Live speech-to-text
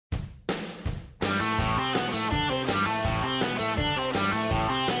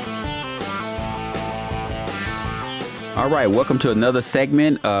All right, welcome to another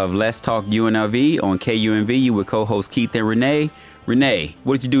segment of Let's Talk UNLV on KUNV. You with co-host Keith and Renee. Renee,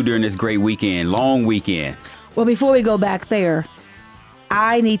 what did you do during this great weekend, long weekend? Well, before we go back there,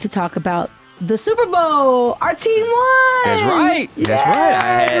 I need to talk about the Super Bowl. Our team won. That's right. Yeah,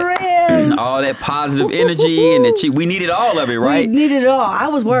 That's right. I had all that positive energy and we needed all of it, right? We needed it all. I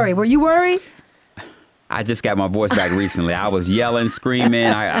was worried. Were you worried? I just got my voice back recently. I was yelling, screaming.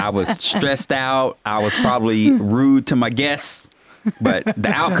 I was stressed out. I was probably rude to my guests, but the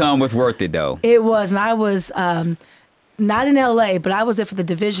outcome was worth it, though. It was. And I was not in L.A., but I was there for the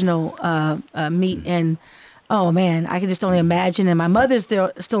divisional meet. And, oh, man, I can just only imagine. And my mother's still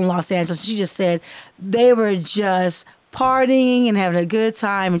in Los Angeles. She just said they were just partying and having a good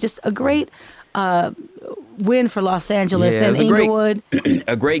time and just a great win for Los Angeles and Inglewood.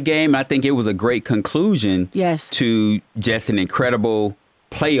 A great game. I think it was a great conclusion yes. to just an incredible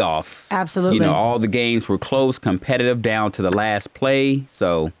playoffs. Absolutely. You know, all the games were close, competitive down to the last play.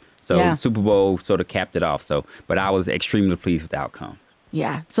 So the Super Bowl sort of capped it off. But I was extremely pleased with the outcome.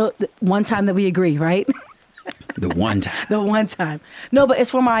 Yeah. So one time that we agree, right? The one time. The one time. No, but as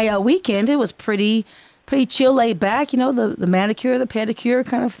for my weekend, it was pretty chill, laid back, you know, the manicure, the pedicure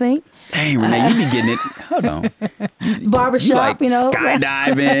kind of thing. Hey, Renee, you be getting it. Hold on. Barbershop, you know.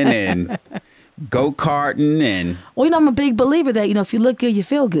 Skydiving and go-karting and... Well, you know, I'm a big believer that, you know, if you look good, you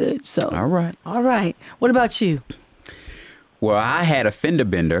feel good. So. All right. What about you? Well, I had a fender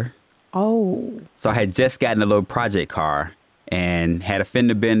bender. Oh. So I had just gotten a little project car and had a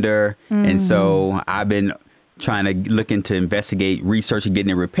fender bender. And so I've been trying to look into investigate, research and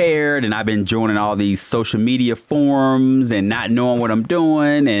getting it repaired. And I've been joining all these social media forums and not knowing what I'm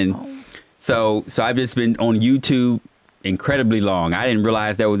doing. And so I've just been on YouTube incredibly long. I didn't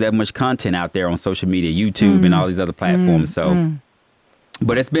realize there was that much content out there on social media, YouTube and all these other platforms.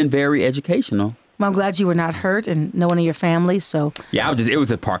 But it's been very educational. Well, I'm glad you were not hurt and no one in your family. So yeah, it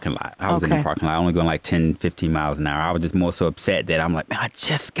was a parking lot. I was in the parking lot, only going like 10, 15 miles an hour. I was just more so upset that I'm like, man, I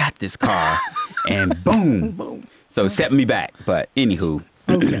just got this car and boom. So it set me back. But anywho.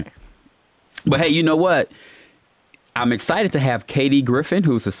 Okay. But hey, you know what? I'm excited to have Katie Griffin,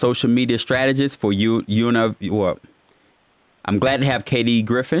 who's a social media strategist for I'm glad to have Katie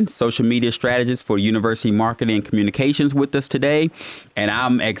Griffin, social media strategist for University Marketing and Communications with us today. And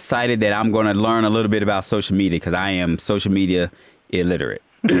I'm excited that I'm going to learn a little bit about social media because I am social media illiterate.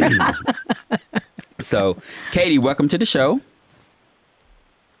 So, Katie, welcome to the show.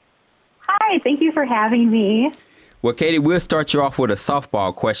 Hi, thank you for having me. Well, Katie, we'll start you off with a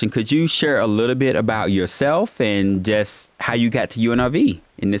softball question. Could you share a little bit about yourself and just how you got to UNLV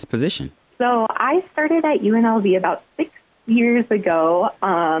in this position? So I started at UNLV about 6 years ago.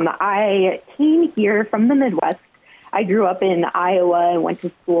 I came here from the Midwest. I grew up in Iowa and went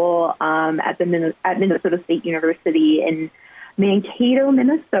to school at Minnesota State University in Mankato,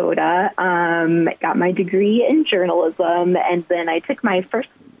 Minnesota. Got my degree in journalism, and then I took my first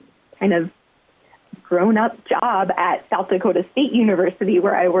kind of grown-up job at South Dakota State University,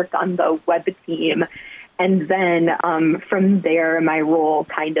 where I worked on the web team. And then from there, my role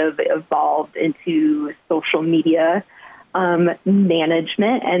kind of evolved into social media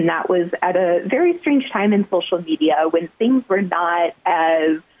management, and that was at a very strange time in social media when things were not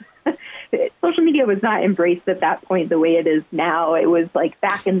as social media was not embraced at that point the way it is now. It was like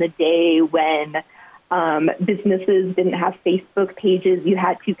back in the day when businesses didn't have Facebook pages. You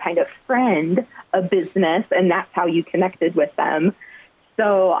had to kind of friend a business, and that's how you connected with them.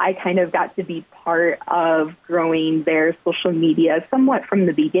 So I kind of got to be part of growing their social media somewhat from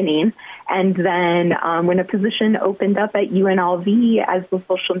the beginning. And then when a position opened up at UNLV as the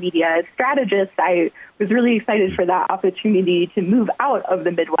social media strategist, I was really excited for that opportunity to move out of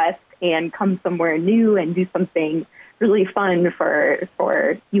the Midwest and come somewhere new and do something really fun for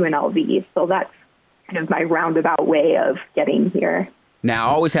UNLV. So that's kind of my roundabout way of getting here. Now,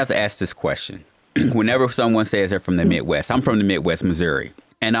 I always have to ask this question. Whenever someone says they're from the Midwest, I'm from the Midwest, Missouri,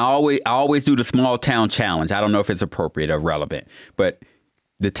 and I always do the small town challenge. I don't know if it's appropriate or relevant, but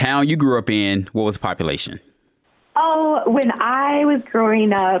the town you grew up in, what was the population? Oh, when I was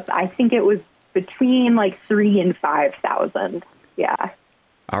growing up, I think it was between like 3,000 and 5,000. Yeah.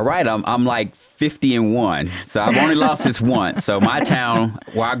 All right, I'm like 50-1, so I've only lost this once. So my town,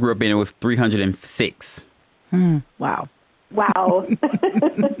 where I grew up in, it was 306. Wow. Wow.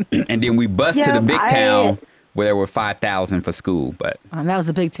 And then we bust to the big town where there were 5,000 for school. But that was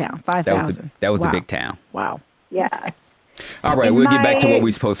the big town, 5,000. That was the big town. Wow. Yeah. All right, we'll get back to what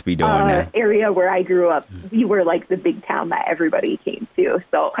we're supposed to be doing now. Area where I grew up, we were like the big town that everybody came to.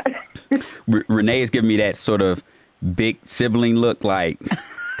 So Renee is giving me that sort of big sibling look like,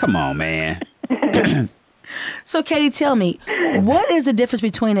 come on, man. So, Katie, tell me, what is the difference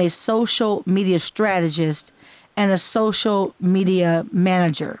between a social media strategist and a social media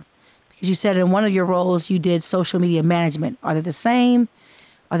manager? Because you said in one of your roles you did social media management. Are they the same?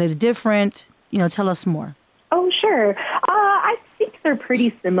 Are they different? Tell us more. Oh, sure. I think they're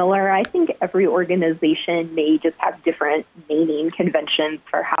pretty similar. I think every organization may just have different naming conventions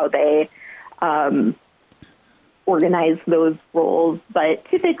for how they organize those roles. But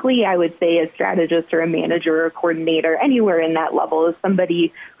typically, I would say a strategist or a manager or a coordinator, anywhere in that level, is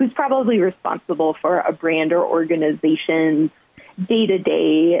somebody who's probably responsible for a brand or organization's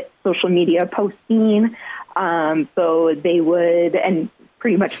day-to-day social media posting. So they would, and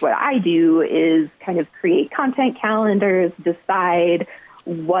pretty much what I do is kind of create content calendars, decide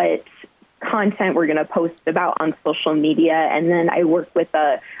what content we're going to post about on social media, and then I work with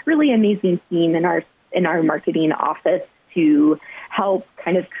a really amazing team in our marketing office to help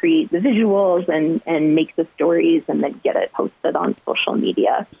kind of create the visuals and make the stories and then get it posted on social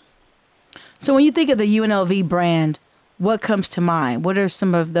media. So when you think of the UNLV brand, what comes to mind? What are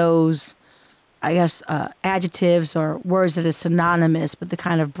some of those, I guess, adjectives or words that are synonymous with the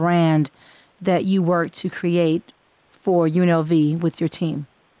kind of brand that you work to create for UNLV with your team?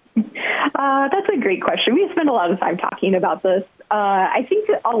 That's a great question. We spend a lot of time talking about this. I think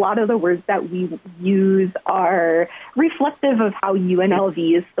a lot of the words that we use are reflective of how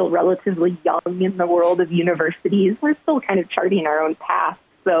UNLV is still relatively young in the world of universities. We're still kind of charting our own path.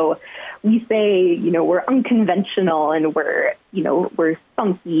 So we say, we're unconventional and we're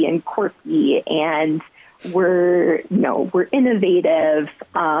funky and quirky and we're innovative,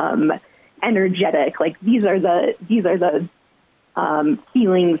 energetic. Like these are the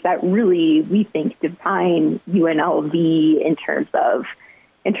feelings that really we think define UNLV in terms of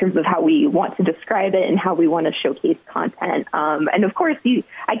how we want to describe it and how we want to showcase content. And of course,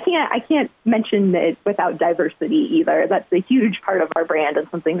 I can't mention it without diversity either. That's a huge part of our brand and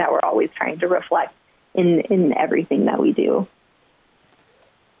something that we're always trying to reflect in everything that we do.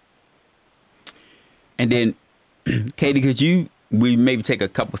 And then, Katie, we maybe take a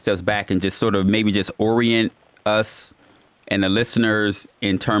couple steps back and just sort of maybe just orient us and the listeners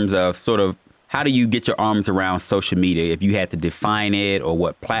in terms of sort of how do you get your arms around social media, if you had to define it, or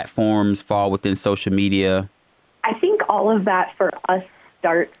what platforms fall within social media? I think all of that for us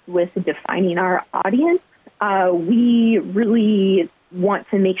starts with defining our audience. We really want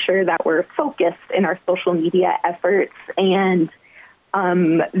to make sure that we're focused in our social media efforts and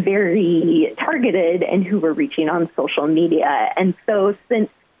very targeted in who we're reaching on social media. And so since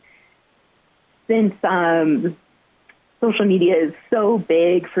social media is so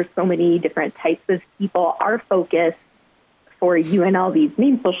big for so many different types of people, our focus for UNLV's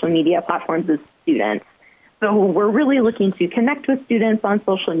main social media platforms is students. So we're really looking to connect with students on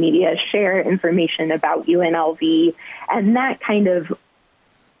social media, share information about UNLV, and that kind of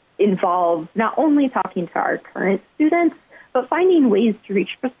involves not only talking to our current students, but finding ways to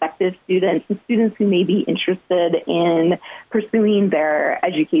reach prospective students and students who may be interested in pursuing their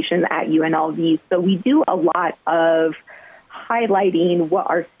education at UNLV. So we do a lot of highlighting what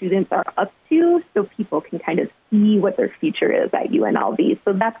our students are up to so people can kind of see what their future is at UNLV.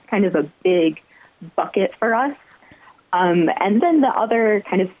 So that's kind of a big bucket for us. And then the other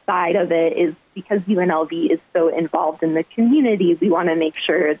kind of side of it is because UNLV is so involved in the community, we want to make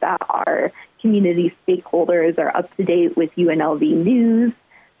sure that our community stakeholders are up to date with UNLV news.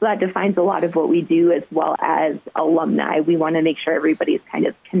 So that defines a lot of what we do, as well as alumni. We want to make sure everybody's kind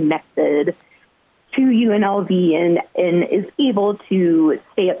of connected to UNLV and is able to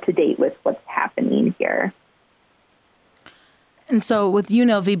stay up to date with what's happening here. And so with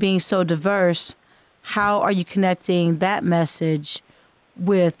UNLV being so diverse, how are you connecting that message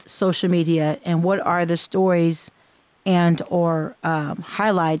with social media, and what are the stories and or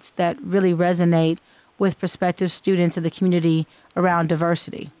highlights that really resonate with prospective students in the community around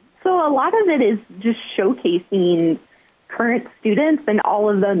diversity? So a lot of it is just showcasing current students and all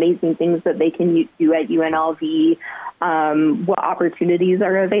of the amazing things that they can do at UNLV, what opportunities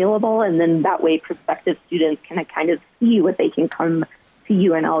are available, and then that way prospective students can kind of see what they can come to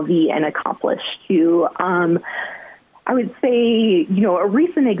UNLV and accomplish too. I would say, a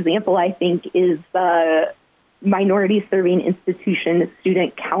recent example, I think, is the Minority Serving Institution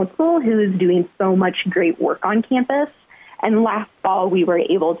Student Council, who is doing so much great work on campus. And last fall, we were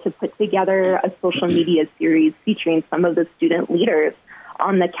able to put together a social media series featuring some of the student leaders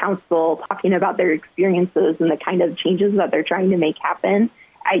on the council, talking about their experiences and the kind of changes that they're trying to make happen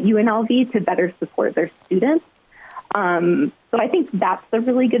at UNLV to better support their students. So I think that's a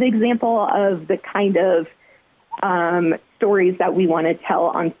really good example of the kind of stories that we want to tell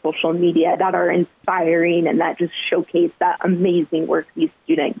on social media that are inspiring and that just showcase that amazing work these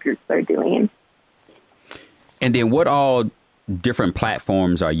student groups are doing. And then what all different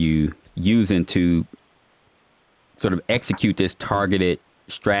platforms are you using to sort of execute this targeted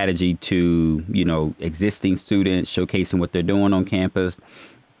strategy to, existing students, showcasing what they're doing on campus,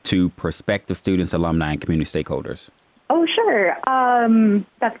 to prospective students, alumni, and community stakeholders? Oh, sure.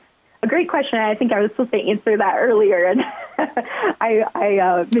 That's a great question. I think I was supposed to answer that earlier, and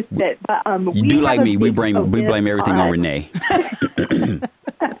I missed it. But you do like me. We blame everything on Renee.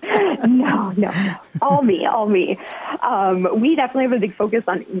 No. All me. We definitely have a big focus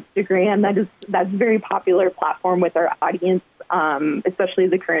on Instagram. That's a very popular platform with our audience, especially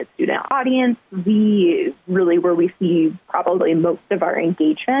the current student audience. Where we see probably most of our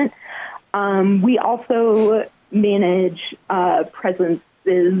engagement. We also manage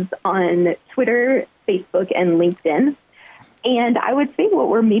presences on Twitter, Facebook, and LinkedIn. And I would say what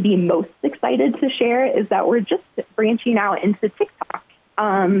we're maybe most excited to share is that we're just branching out into TikTok.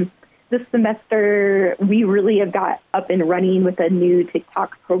 This semester, we really have got up and running with a new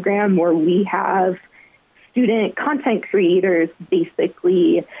TikTok program where we have student content creators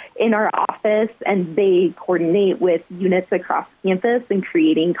basically in our office, and they coordinate with units across campus in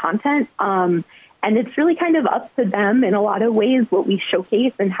creating content. And it's really kind of up to them in a lot of ways what we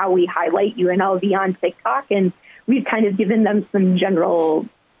showcase and how we highlight UNLV on TikTok. And we've kind of given them some general,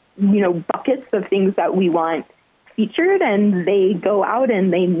 buckets of things that we want featured, and they go out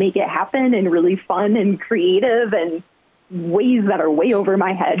and they make it happen in really fun and creative and ways that are way over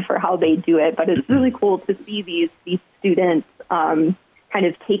my head for how they do it. But it's really cool to see these students kind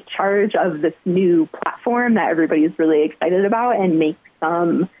of take charge of this new platform that everybody's really excited about and make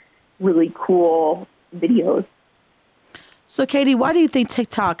some really cool videos. So, Katie, why do you think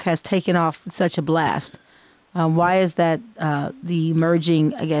TikTok has taken off such a blast? Why is that the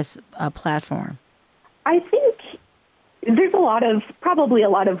emerging, platform? I think there's probably a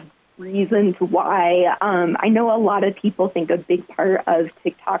lot of reasons why. I know a lot of people think a big part of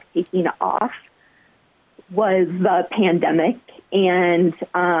TikTok taking off was the pandemic. And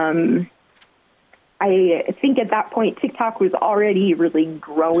I think at that point, TikTok was already really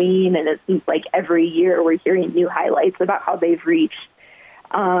growing. And it seems like every year we're hearing new highlights about how they've reached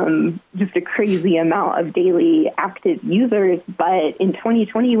just a crazy amount of daily active users. But in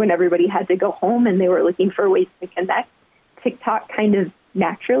 2020, when everybody had to go home and they were looking for ways to connect, TikTok kind of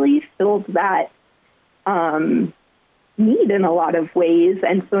naturally filled that need in a lot of ways.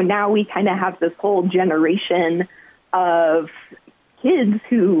 And so now we kind of have this whole generation of kids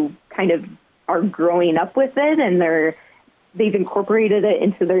who kind of are growing up with it, and they've incorporated it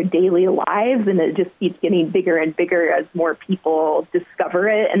into their daily lives, and it just keeps getting bigger and bigger as more people discover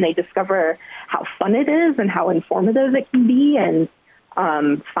it, and they discover how fun it is and how informative it can be, and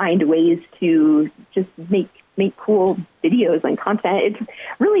find ways to just make cool videos and content. It's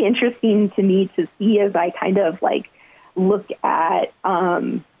really interesting to me to see as I kind of look at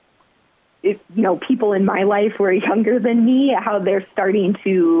people in my life who are younger than me, how they're starting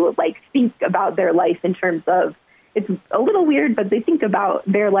to think about their life in terms of, it's a little weird, but they think about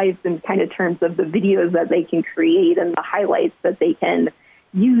their lives in kind of terms of the videos that they can create and the highlights that they can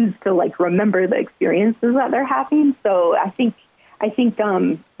use to remember the experiences that they're having. So I think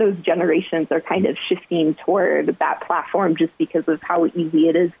those generations are kind of shifting toward that platform just because of how easy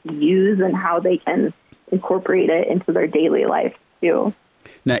it is to use and how they can incorporate it into their daily life too.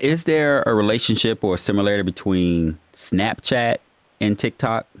 Now, is there a relationship or a similarity between Snapchat and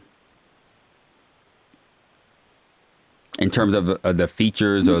TikTok in terms of the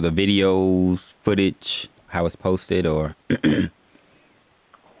features or the videos, footage, how it's posted, or?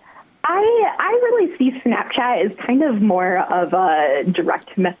 I really see Snapchat as kind of more of a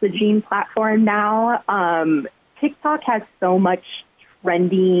direct messaging platform now. TikTok has so much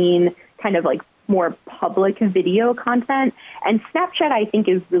trending, kind of more public video content. And Snapchat, I think,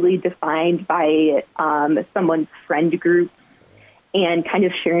 is really defined by someone's friend group and kind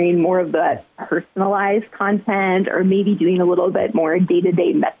of sharing more of the personalized content, or maybe doing a little bit more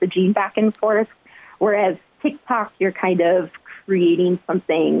day-to-day messaging back and forth. Whereas TikTok, you're kind of creating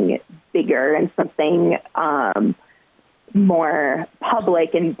something bigger and something more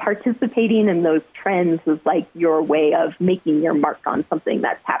public, and participating in those trends is your way of making your mark on something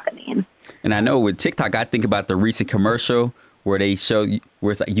that's happening. And I know with TikTok, I think about the recent commercial where they show you,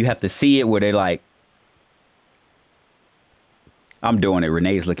 where it's you have to see it, where they're I'm doing it.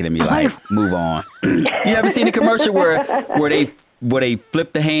 Renee's looking at me move on. You ever seen the commercial where they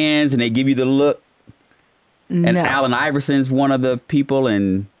flip the hands and they give you the look? No. And Allen Iverson's one of the people,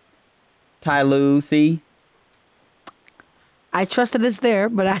 and Ty Lue, see? I trust that it's there,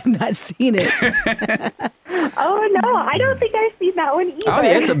 but I've not seen it. Oh, no, I don't think I've seen that one either. Oh,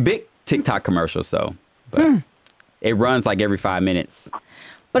 yeah, it's a big TikTok commercial, but it runs like every 5 minutes.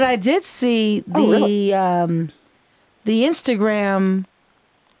 But I did see the Instagram,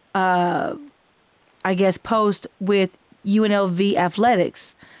 I guess, post with UNLV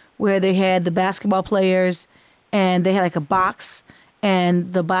athletics, where they had the basketball players and they had like a box,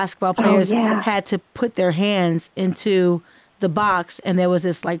 and the basketball players had to put their hands into the box, and there was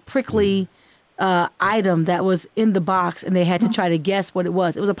this like prickly item that was in the box, and they had to try to guess what it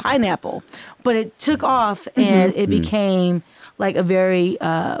was. It was a pineapple, but it took off, and it became like a very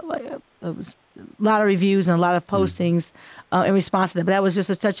it was a lot of reviews and a lot of postings in response to that. But that was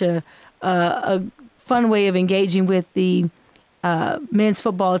just such a fun way of engaging with the men's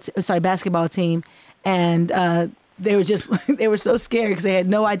basketball team, and they were so scared because they had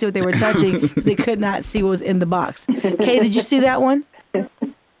no idea what they were touching. They could not see what was in the box. Kay, did you see that one?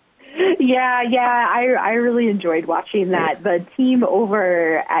 Yeah, I really enjoyed watching that. The team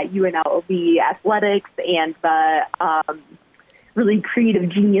over at UNLV Athletics and the really creative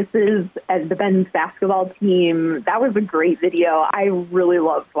geniuses as the men's basketball team, that was a great video. I really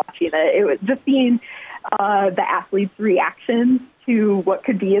loved watching it. It was just seeing the athletes' reactions to what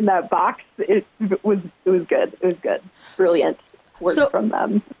could be in that box. It was good. It was good. Brilliant work from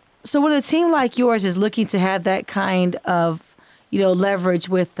them. So when a team like yours is looking to have that kind of leverage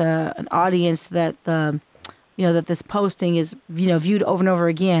with an audience that that this posting is viewed over and over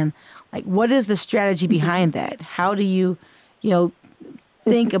again, like what is the strategy behind that? How do you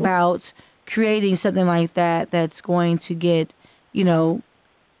think about creating something like that that's going to get a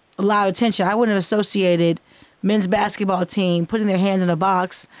lot of attention? I wouldn't have associated men's basketball team putting their hands in a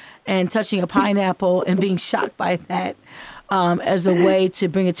box and touching a pineapple and being shocked by that as a way to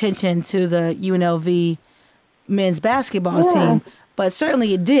bring attention to the UNLV men's basketball team. But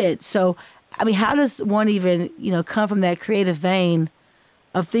certainly it did. So, I mean, how does one even, come from that creative vein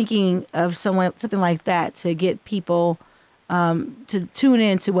of thinking of something like that to get people to tune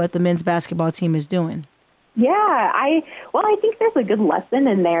in to what the men's basketball team is doing? Yeah, I think there's a good lesson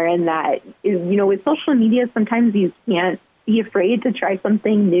in there in that, with social media, sometimes you can't be afraid to try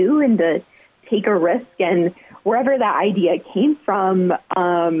something new and to take a risk. And wherever that idea came from,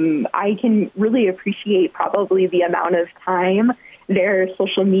 I can really appreciate probably the amount of time their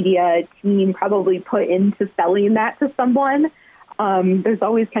social media team probably put into selling that to someone. There's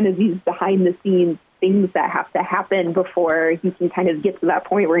always kind of these behind the scenes things that have to happen before you can kind of get to that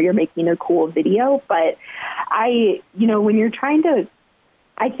point where you're making a cool video. But when you're trying to,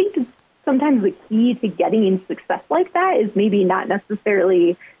 I think sometimes the key to getting success like that is maybe not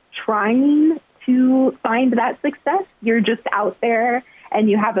necessarily trying to find that success. You're just out there and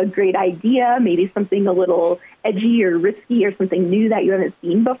you have a great idea, maybe something a little edgy or risky or something new that you haven't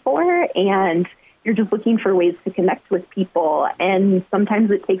seen before, and you're just looking for ways to connect with people. And sometimes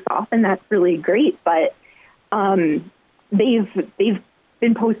it takes off, and that's really great. But they've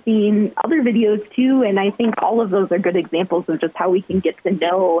been posting other videos too, and I think all of those are good examples of just how we can get to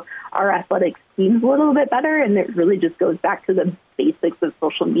know our athletics teams a little bit better. And it really just goes back to the basics of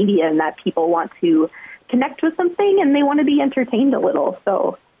social media, and that people want to connect with something and they want to be entertained a little.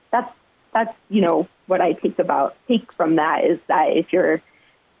 So that's what I take from that is that if you're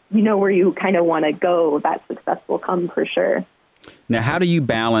where you kind of want to go, that success will come for sure. Now, how do you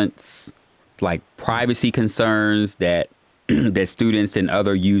balance like privacy concerns that that students and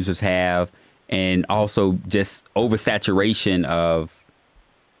other users have, and also just oversaturation of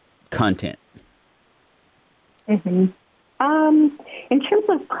content? Mm-hmm. In terms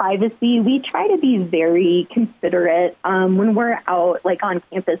of privacy, we try to be very considerate when we're out, like on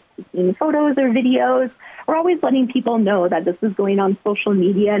campus, taking photos or videos. We're always letting people know that this is going on social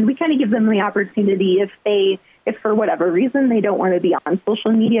media, and we kind of give them the opportunity if for whatever reason they don't want to be on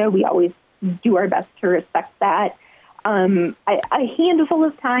social media, we always do our best to respect that. A handful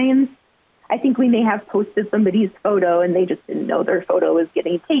of times, I think we may have posted somebody's photo and they just didn't know their photo was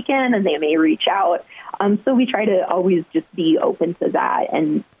getting taken, and they may reach out. So we try to always just be open to that,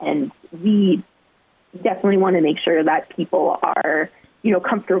 and we definitely want to make sure that people are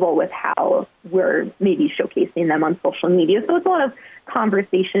comfortable with how we're maybe showcasing them on social media. So it's a lot of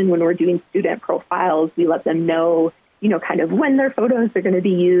conversation when we're doing student profiles. We let them know, kind of when their photos are going to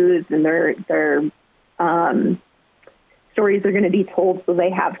be used and their stories are going to be told, so they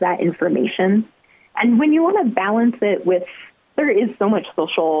have that information. And when you want to balance it with, there is so much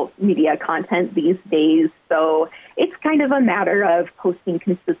social media content these days, so it's kind of a matter of posting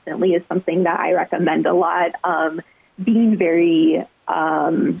consistently is something that I recommend a lot. Being very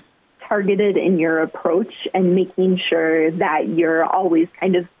targeted in your approach and making sure that you're always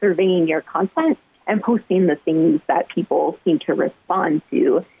kind of surveying your content and posting the things that people seem to respond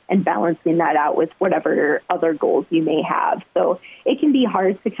to and balancing that out with whatever other goals you may have. So it can be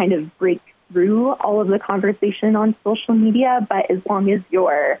hard to kind of break through all of the conversation on social media, but as long as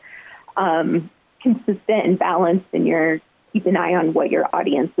you're consistent and balanced and you're keep an eye on what your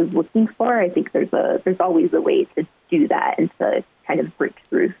audience is looking for, I think there's always a way to do that and to kind of break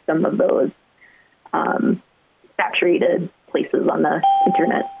through some of those saturated places on the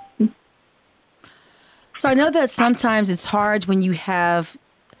internet. So I know that sometimes it's hard when you have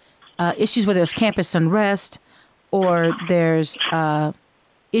issues where there's campus unrest or there's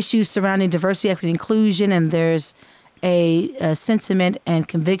issues surrounding diversity, equity, and inclusion, and there's a sentiment and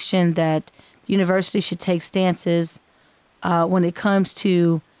conviction that the university should take stances when it comes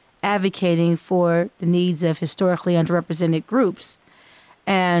to advocating for the needs of historically underrepresented groups.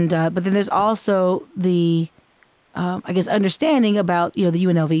 And but then there's also the, understanding about, the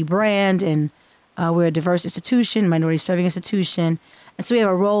UNLV brand, and we're a diverse institution, minority serving institution. And so we have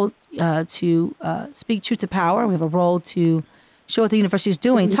a role to speak truth to power. We have a role to show what the university is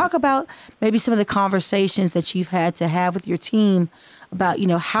doing. Talk about maybe some of the conversations that you've had to have with your team about,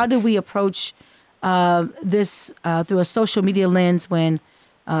 how do we approach this through a social media lens when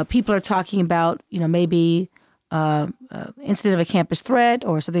people are talking about, maybe incident of a campus threat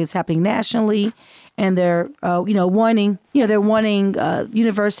or something that's happening nationally, and they're, wanting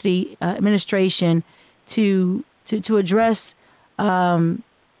university administration to address,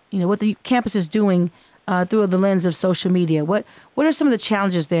 what the campus is doing through the lens of social media. What are some of the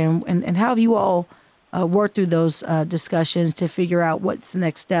challenges there, and how have you all worked through those discussions to figure out what's the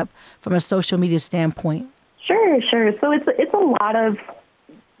next step from a social media standpoint? Sure. So it's a lot of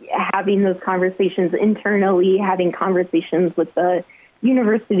having those conversations internally, having conversations with the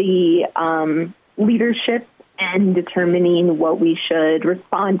university leadership, and determining what we should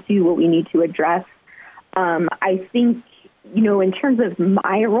respond to, what we need to address. I think, in terms of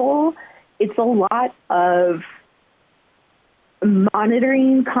my role, it's a lot of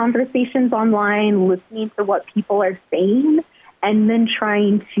monitoring conversations online, listening to what people are saying, and then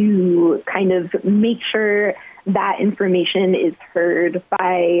trying to kind of make sure that information is heard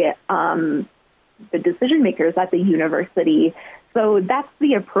by the decision makers at the university. So that's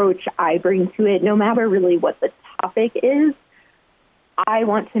the approach I bring to it. No matter really what the topic is, I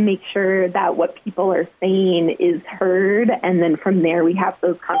want to make sure that what people are saying is heard, and then from there we have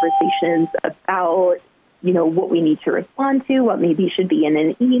those conversations about, what we need to respond to, what maybe should be in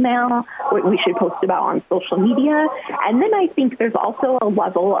an email, what we should post about on social media. And then I think there's also a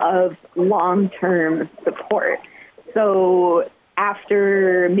level of long-term support. So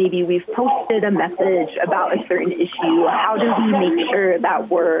after maybe we've posted a message about a certain issue, how do we make sure that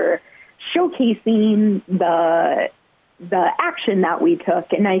we're showcasing the action that we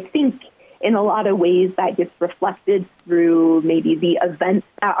took? And I think in a lot of ways that gets reflected through maybe the events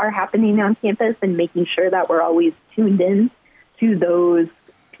that are happening on campus, and making sure that we're always tuned in to those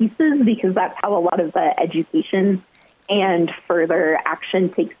pieces, because that's how a lot of the education and further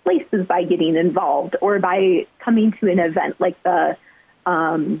action takes place, is by getting involved or by coming to an event like the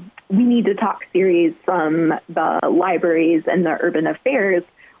We Need to Talk series from the libraries and the urban affairs,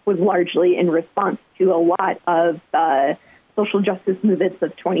 was largely in response to a lot of the social justice movements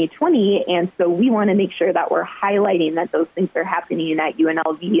of 2020. And so we want to make sure that we're highlighting that those things are happening at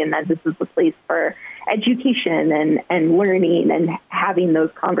UNLV, and that this is a place for education and learning and having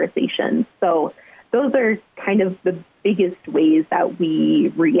those conversations. So those are kind of the biggest ways that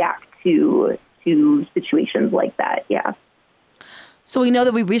we react to situations like that. Yeah. So we know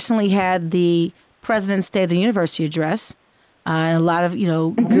that we recently had the President's Day of the University address, and a lot of,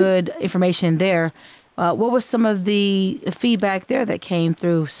 good information there. What was some of the feedback there that came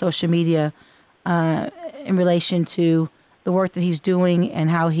through social media in relation to the work that he's doing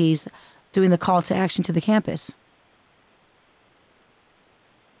and how he's doing the call to action to the campus?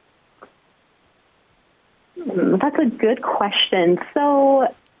 That's a good question.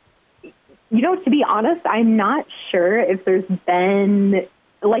 So, to be honest, I'm not sure if there's been,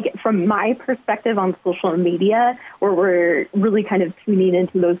 from my perspective on social media, where we're really kind of tuning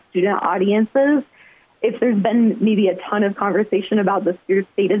into those student audiences, if there's been maybe a ton of conversation about the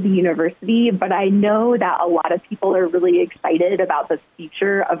state of the university, but I know that a lot of people are really excited about the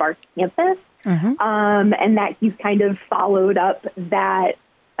future of our campus, and that he's kind of followed up that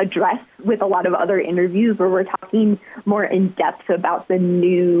address with a lot of other interviews where we're talking more in depth about the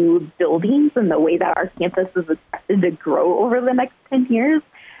new buildings and the way that our campus is expected to grow over the next 10 years.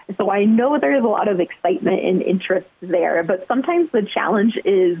 So I know there's a lot of excitement and interest there, but sometimes the challenge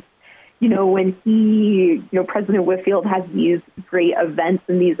is, when President Whitfield has these great events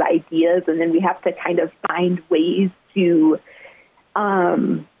and these ideas, and then we have to kind of find ways to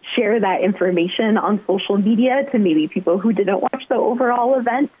share that information on social media to maybe people who didn't watch the overall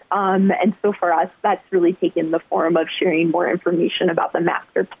event. And so for us, that's really taken the form of sharing more information about the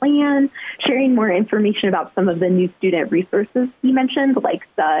master plan, sharing more information about some of the new student resources he mentioned, like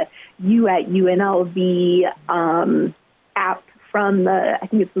the You at UNLV app from I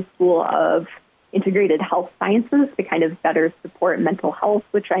think it's the School of Integrated Health Sciences to kind of better support mental health,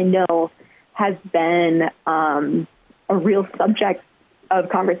 which I know has been a real subject of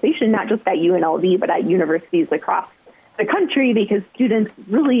conversation, not just at UNLV, but at universities across the country, because students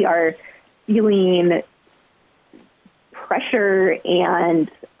really are feeling pressure and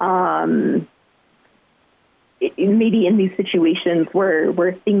maybe in these situations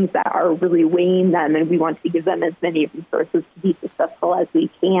where things that are really weighing them, and we want to give them as many resources to be successful as we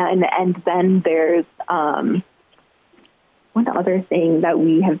can. And then there's one other thing that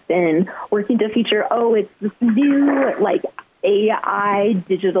we have been working to feature. It's this new AI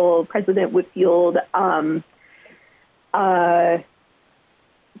digital President Whitfield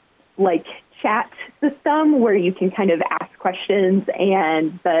chat system where you can kind of ask questions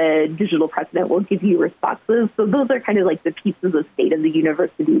and the digital president will give you responses. So those are kind of like the pieces of state of the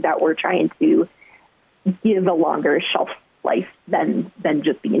university that we're trying to give a longer shelf life than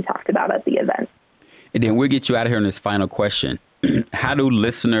just being talked about at the event. And then we'll get you out of here on this final question. How do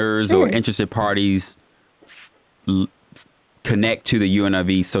listeners or interested parties connect to the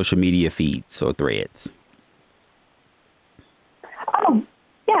UNLV social media feeds or threads? Oh,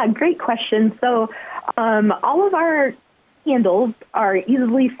 yeah, great question. So all of our handles are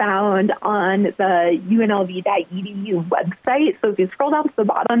easily found on the unlv.edu website. So if you scroll down to the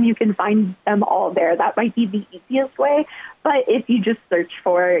bottom, you can find them all there. That might be the easiest way. But if you just search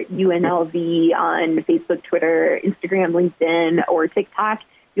for UNLV on Facebook, Twitter, Instagram, LinkedIn, or TikTok,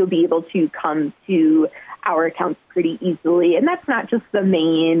 you'll be able to come to our accounts pretty easily. And that's not just the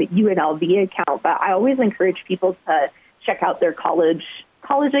main UNLV account, but I always encourage people to check out their college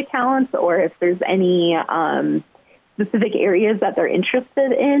accounts, or if there's any specific areas that they're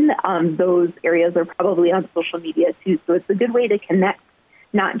interested in, those areas are probably on social media too. So it's a good way to connect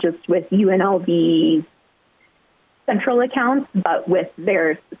not just with UNLV central accounts, but with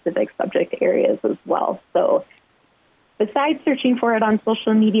their specific subject areas as well. So besides searching for it on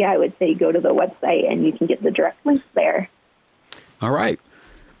social media, I would say go to the website and you can get the direct links there. All right.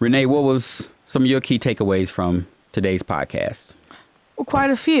 Renee, what was some of your key takeaways from today's podcast? Well, quite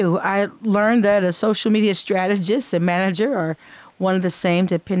a few. I learned that a social media strategist and manager are one and the same,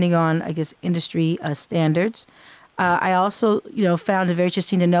 depending on, I guess, industry standards. I also, found it very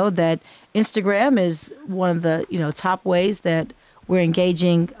interesting to know that Instagram is one of the, top ways that we're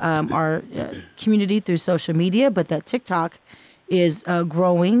engaging our community through social media, but that TikTok is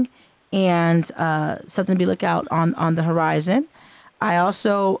growing and something to be looked out on the horizon. I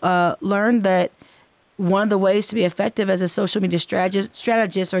also learned that one of the ways to be effective as a social media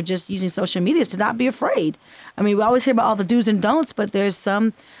strategist or just using social media is to not be afraid. I mean, we always hear about all the do's and don'ts, but there's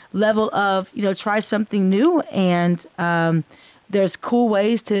some level of, try something new, and there's cool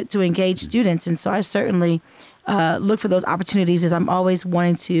ways to engage students. And so I certainly look for those opportunities as I'm always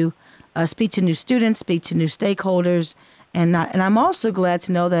wanting to speak to new students, speak to new stakeholders. And I'm also glad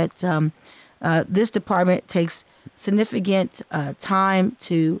to know that this department takes significant time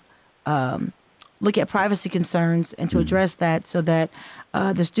to look at privacy concerns and to address that so that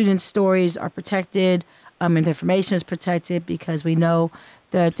the students' stories are protected and the information is protected, because we know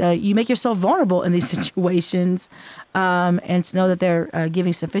that you make yourself vulnerable in these situations, and to know that they're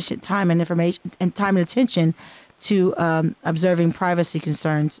giving sufficient time and information and time and attention to observing privacy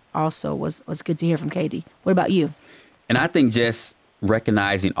concerns also was good to hear from Katie. What about you? And I think just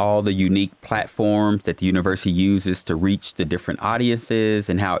recognizing all the unique platforms that the university uses to reach the different audiences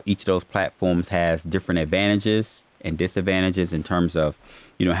and how each of those platforms has different advantages and disadvantages in terms of,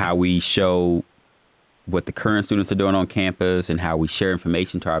 how we show what the current students are doing on campus and how we share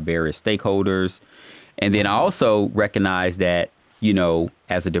information to our various stakeholders. And then I also recognize that,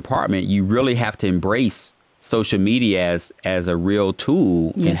 as a department, you really have to embrace social media as a real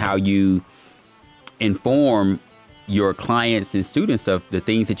tool in how you inform your clients and students of the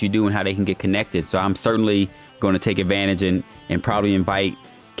things that you do and how they can get connected. So I'm certainly going to take advantage and probably invite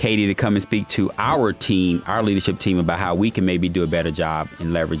Katie to come and speak to our team, our leadership team, about how we can maybe do a better job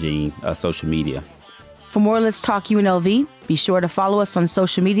in leveraging social media. For more Let's Talk UNLV, be sure to follow us on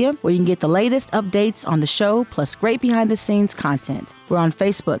social media where you can get the latest updates on the show, plus great behind-the-scenes content. We're on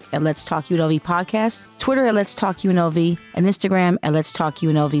Facebook at Let's Talk UNLV Podcast, Twitter at Let's Talk UNLV, and Instagram at Let's Talk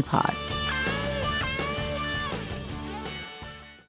UNLV Pod.